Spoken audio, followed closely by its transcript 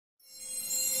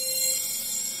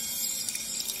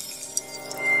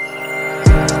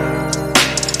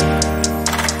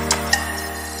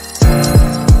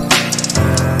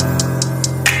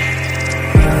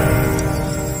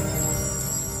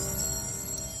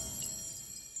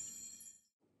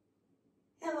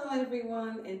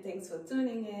everyone, and thanks for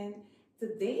tuning in.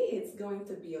 Today it's going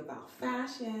to be about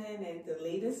fashion and the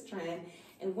latest trend,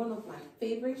 and one of my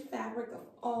favorite fabric of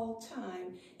all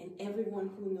time, and everyone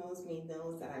who knows me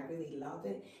knows that I really love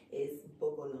it, is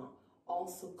Bogolan,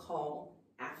 also called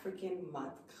African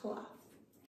mud cloth.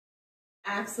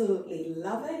 Absolutely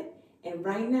love it. And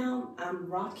right now I'm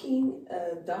rocking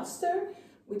a duster,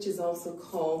 which is also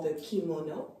called a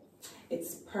kimono.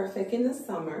 It's perfect in the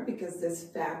summer because this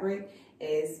fabric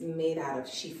is made out of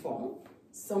chiffon.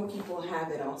 Some people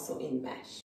have it also in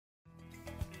mesh.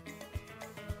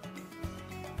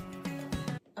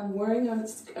 I'm wearing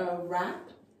a wrap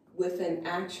with an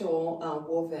actual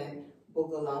woven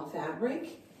Bogolan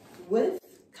fabric with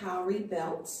cowrie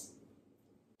belts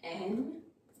and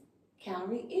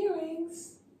cowrie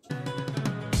earrings.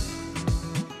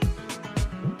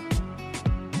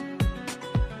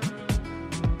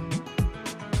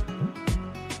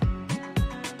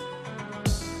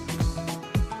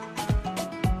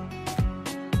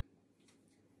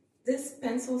 This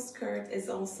pencil skirt is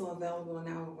also available on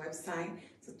our website,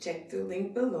 so check the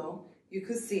link below. You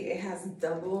could see it has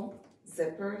double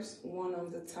zippers, one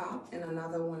on the top and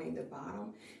another one in the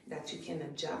bottom that you can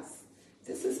adjust.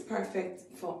 This is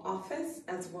perfect for office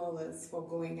as well as for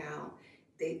going out,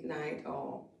 date night,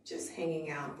 or just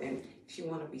hanging out, and if you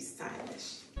want to be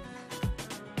stylish.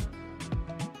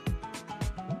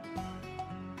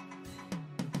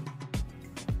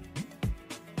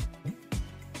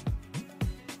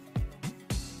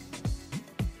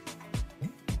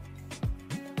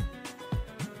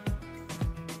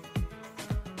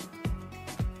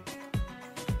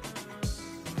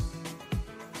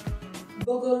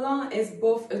 Bogolan is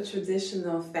both a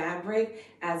traditional fabric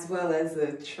as well as a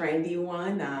trendy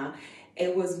one.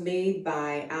 It was made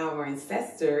by our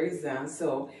ancestors,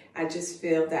 so I just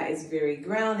feel that it's very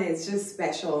grounded. It's just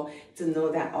special to know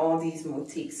that all these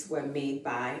motifs were made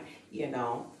by,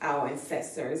 our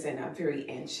ancestors and are very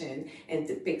ancient and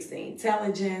depicts the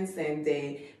intelligence and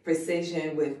the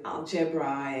precision with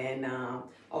algebra and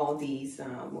all these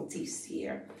motifs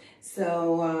here.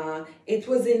 So it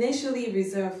was initially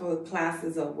reserved for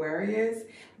classes of warriors,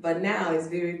 but now it's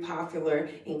very popular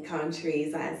in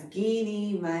countries as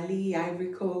Guinea, Mali,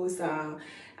 Ivory Coast,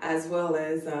 as well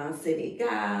as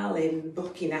Senegal and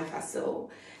Burkina Faso.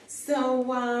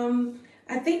 So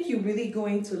I think you're really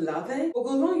going to love it.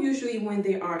 Bogolan, usually when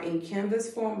they are in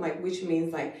canvas form, which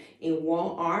means like in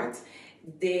wall art,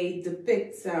 they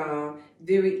depict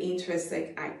very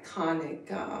interesting,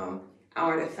 iconic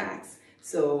artifacts.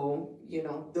 So,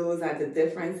 those are the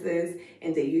differences,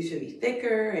 and they're usually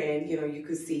thicker, and, you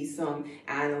could see some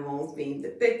animals being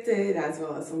depicted as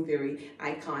well as some very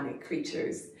iconic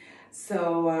creatures.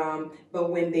 So, but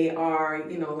when they are,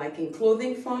 like in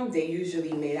clothing form, they're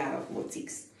usually made out of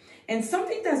motifs. And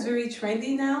something that's very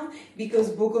trendy now,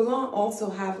 because Bogolan also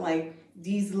have like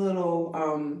these little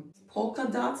polka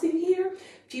dots in here,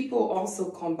 people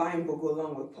also combine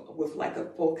Bogolan with like a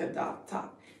polka dot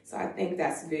top. So I think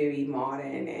that's very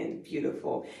modern and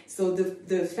beautiful. So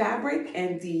the fabric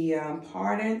and the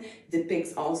pattern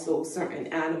depicts also certain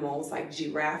animals like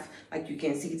giraffe. Like you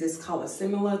can see this color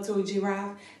similar to a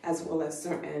giraffe, as well as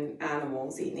certain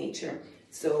animals in nature.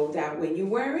 So that when you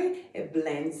wear it, it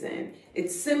blends in.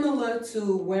 It's similar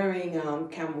to wearing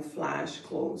camouflage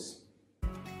clothes.